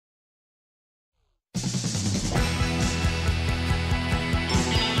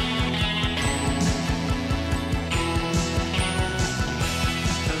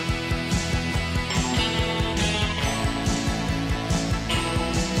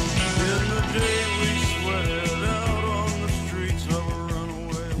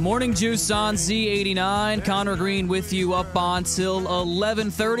Morning Juice on Z89. Conor Green with you up until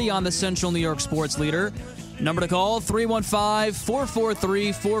 11:30 on the Central New York Sports Leader. Number to call,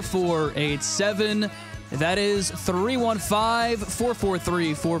 315-443-4487. That is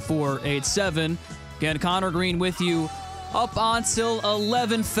 315-443-4487. Again, Conor Green with you up until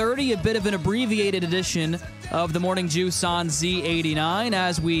 11:30. A bit of an abbreviated edition of the Morning Juice on Z89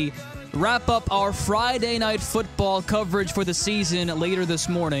 as we wrap up our Friday night football coverage for the season later this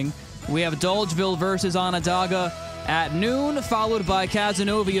morning. We have Dolgeville versus Onondaga at noon, followed by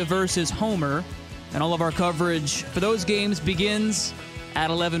Cazenovia versus Homer. And all of our coverage for those games begins at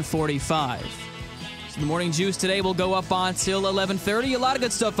 11:45. So the Morning Juice today will go up until 11:30. A lot of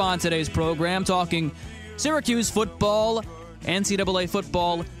good stuff on today's program, talking Syracuse football, NCAA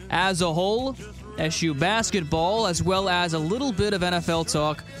football as a whole, SU basketball, as well as a little bit of NFL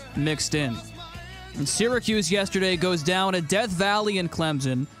talk mixed in. And Syracuse yesterday goes down at Death Valley in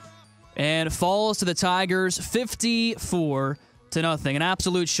Clemson and falls to the Tigers 54-0. An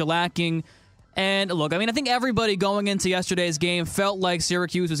absolute shellacking. And look, I think everybody going into yesterday's game felt like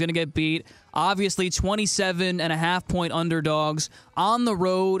Syracuse was going to get beat. Obviously, 27.5-point underdogs on the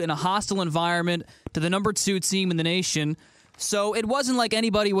road in a hostile environment to the number 2 team in the nation. So it wasn't like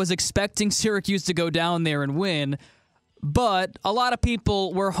anybody was expecting Syracuse to go down there and win, but a lot of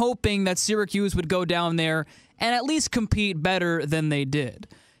people were hoping that Syracuse would go down there and at least compete better than they did.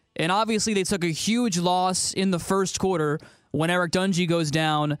 And obviously they took a huge loss in the first quarter when Eric Dungey goes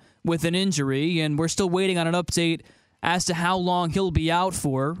down with an injury, and we're still waiting on an update as to how long he'll be out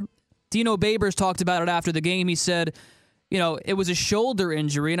for. Dino Babers talked about it after the game. He said, it was a shoulder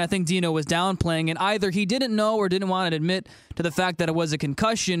injury, and I think Dino was downplaying it. Either he didn't know or didn't want to admit to the fact that it was a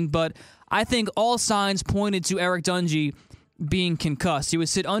concussion, but I think all signs pointed to Eric Dungey being concussed. He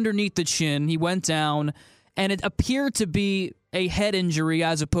was hit underneath the chin, he went down, and it appeared to be a head injury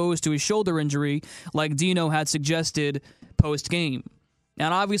as opposed to a shoulder injury like Dino had suggested post-game.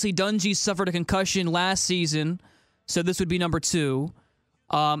 And obviously Dungey suffered a concussion last season, so this would be number 2.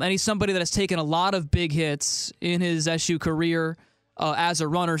 And he's somebody that has taken a lot of big hits in his SU career as a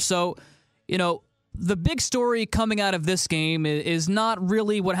runner. So, the big story coming out of this game is not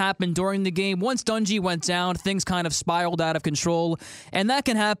really what happened during the game. Once Dungey went down, things kind of spiraled out of control. And that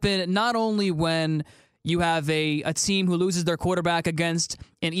can happen not only when you have a team who loses their quarterback against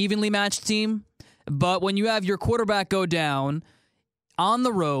an evenly matched team, but when you have your quarterback go down on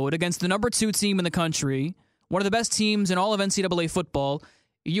the road against the number 2 team in the country, one of the best teams in all of NCAA football,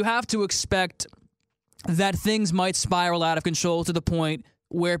 you have to expect that things might spiral out of control to the point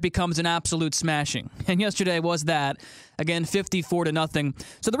where it becomes an absolute smashing. And yesterday was that. Again, 54-0.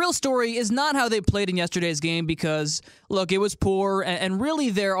 So the real story is not how they played in yesterday's game because, look, it was poor, and really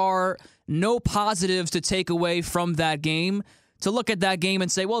there are no positives to take away from that game. To look at that game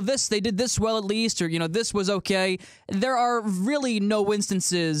and say, well, they did this well at least, or, this was okay. There are really no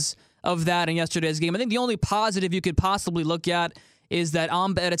instances of that in yesterday's game. I think the only positive you could possibly look at is that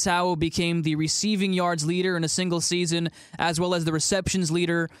Amba Edetawo became the receiving yards leader in a single season, as well as the receptions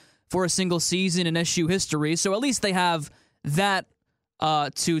leader for a single season in SU history. So at least they have that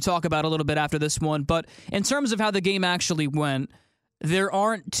to talk about a little bit after this one. But in terms of how the game actually went, there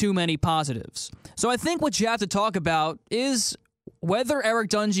aren't too many positives. So I think what you have to talk about is whether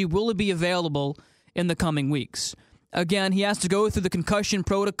Eric Dungey will be available in the coming weeks. Again, he has to go through the concussion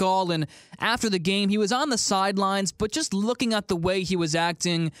protocol, and after the game, he was on the sidelines, but just looking at the way he was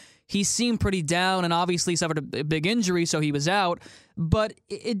acting, he seemed pretty down, and obviously suffered a big injury, so he was out. But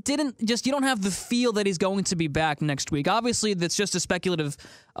it didn't you don't have the feel that he's going to be back next week. Obviously, that's just a speculative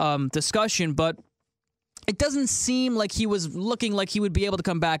discussion, but it doesn't seem like he was looking like he would be able to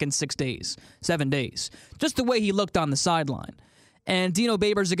come back in 7 days. Just the way he looked on the sideline. And Dino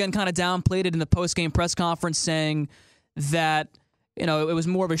Babers, again, kind of downplayed it in the post-game press conference, saying that, it was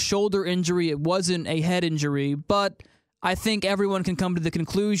more of a shoulder injury. It wasn't a head injury. But I think everyone can come to the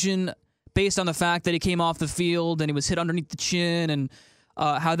conclusion, based on the fact that he came off the field and he was hit underneath the chin and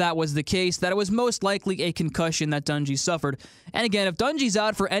how that was the case, that it was most likely a concussion that Dungey suffered. And again, if Dungey's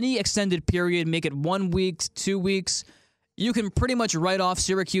out for any extended period, make it 1 week, 2 weeks, you can pretty much write off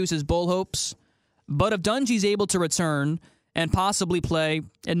Syracuse's bowl hopes. But if Dungey's able to return and possibly play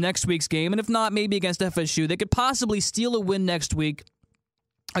in next week's game, and if not, maybe against FSU, they could possibly steal a win next week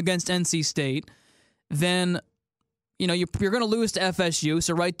against NC State, then you're going to lose to FSU,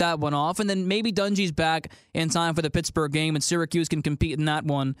 so write that one off, and then maybe Dungey's back in time for the Pittsburgh game, and Syracuse can compete in that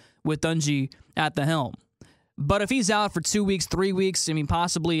one with Dungey at the helm. But if he's out for 2 weeks, 3 weeks,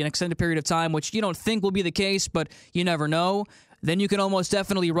 possibly an extended period of time, which you don't think will be the case, but you never know, then you can almost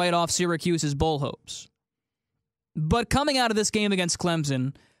definitely write off Syracuse's bowl hopes. But coming out of this game against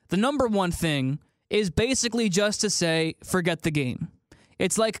Clemson, the number one thing is basically just to say, forget the game.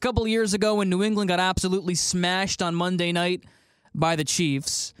 It's like a couple of years ago when New England got absolutely smashed on Monday night by the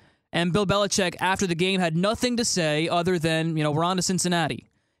Chiefs, and Bill Belichick, after the game, had nothing to say other than, we're on to Cincinnati.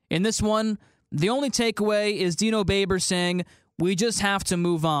 In this one, the only takeaway is Dino Babers saying, we just have to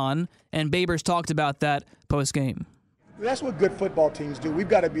move on, and Babers talked about that post-game. That's what good football teams do. We've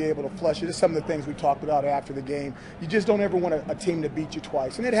got to be able to flush it. It's some of the things we talked about after the game. You just don't ever want a team to beat you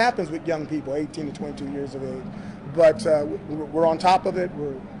twice. And it happens with young people, 18 to 22 years of age. But we're on top of it.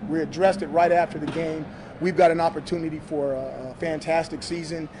 We addressed it right after the game. We've got an opportunity for a fantastic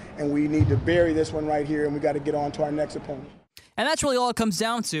season, and we need to bury this one right here, and we've got to get on to our next opponent. And that's really all it comes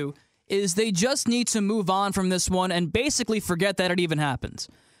down to, is they just need to move on from this one and basically forget that it even happened.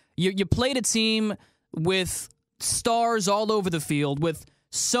 You played a team with stars all over the field, with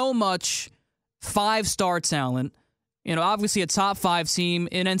so much five-star talent. Obviously a top 5 team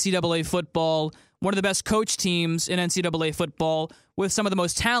in NCAA football, one of the best coach teams in NCAA football, with some of the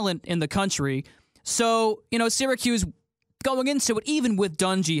most talent in the country. So, Syracuse, going into it, even with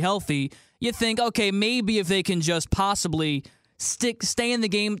Dungy healthy, you think, okay, maybe if they can just possibly stay in the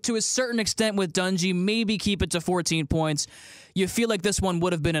game to a certain extent with Dungy, maybe keep it to 14 points, you feel like this one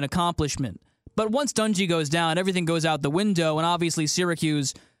would have been an accomplishment. But once Dungy goes down, everything goes out the window, and obviously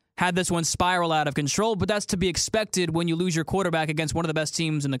Syracuse had this one spiral out of control, but that's to be expected when you lose your quarterback against one of the best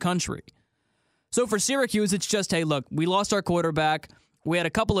teams in the country. So for Syracuse, it's just, hey, look, we lost our quarterback. We had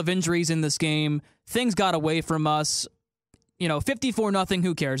a couple of injuries in this game. Things got away from us. 54-0,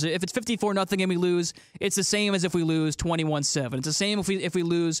 who cares? If it's 54-0 and we lose, it's the same as if we lose 21-7. It's the same if we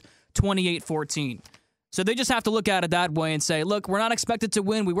lose 28-14. So they just have to look at it that way and say, look, we're not expected to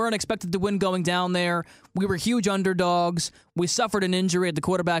win. We weren't expected to win going down there. We were huge underdogs. We suffered an injury at the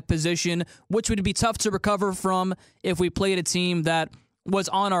quarterback position, which would be tough to recover from if we played a team that was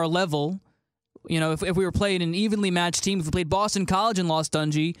on our level. If we were playing an evenly matched team, if we played Boston College and lost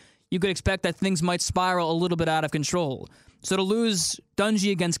Dungy, you could expect that things might spiral a little bit out of control. So to lose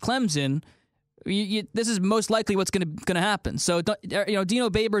Dungy against Clemson, this is most likely what's going to happen. So,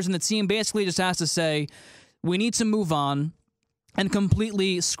 Dino Babers and the team basically just has to say, we need to move on and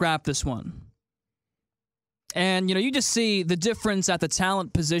completely scrap this one. And, you just see the difference at the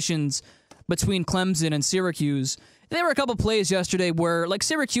talent positions between Clemson and Syracuse. There were a couple plays yesterday where,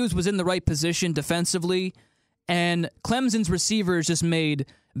 Syracuse was in the right position defensively, and Clemson's receivers just made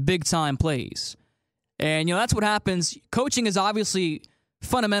big-time plays. And, that's what happens. Coaching is obviously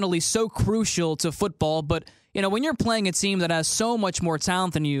fundamentally so crucial to football, but, when you're playing a team that has so much more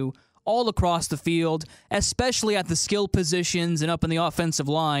talent than you all across the field, especially at the skill positions and up in the offensive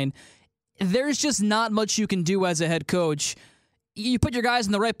line, there's just not much you can do as a head coach. You put your guys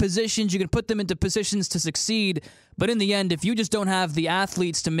in the right positions, you can put them into positions to succeed, but in the end, if you just don't have the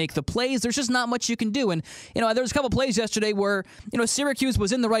athletes to make the plays, there's just not much you can do. And, there was a couple plays yesterday where, Syracuse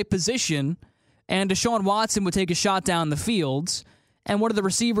was in the right position, and Deshaun Watson would take a shot down the field, and one of the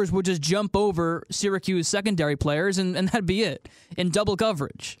receivers would just jump over Syracuse secondary players, and that'd be it, in double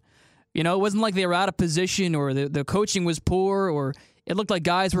coverage. It wasn't like they were out of position or the coaching was poor or it looked like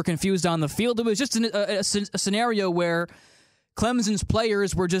guys were confused on the field. It was just a scenario where Clemson's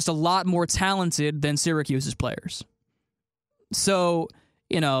players were just a lot more talented than Syracuse's players. So,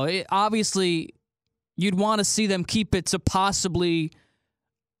 obviously you'd want to see them keep it to possibly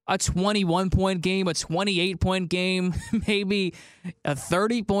a 21-point game, a 28-point game, maybe a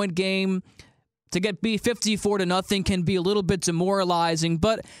 30-point game. To get beat 54-0 can be a little bit demoralizing,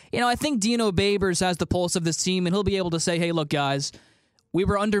 but I think Dino Babers has the pulse of this team, and he'll be able to say, hey, look, guys, we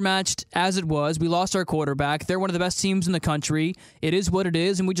were undermatched as it was. We lost our quarterback. They're one of the best teams in the country. It is what it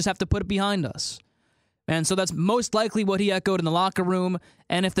is, and we just have to put it behind us. And so that's most likely what he echoed in the locker room,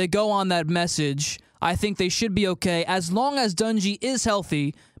 and if they go on that message, I think they should be okay as long as Dungy is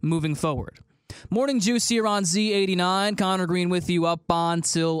healthy moving forward. Morning Juice here on Z89. Conor Green with you up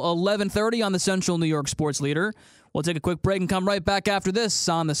until 11:30 on the Central New York Sports Leader. We'll take a quick break and come right back after this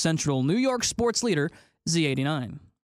on the Central New York Sports Leader, Z89.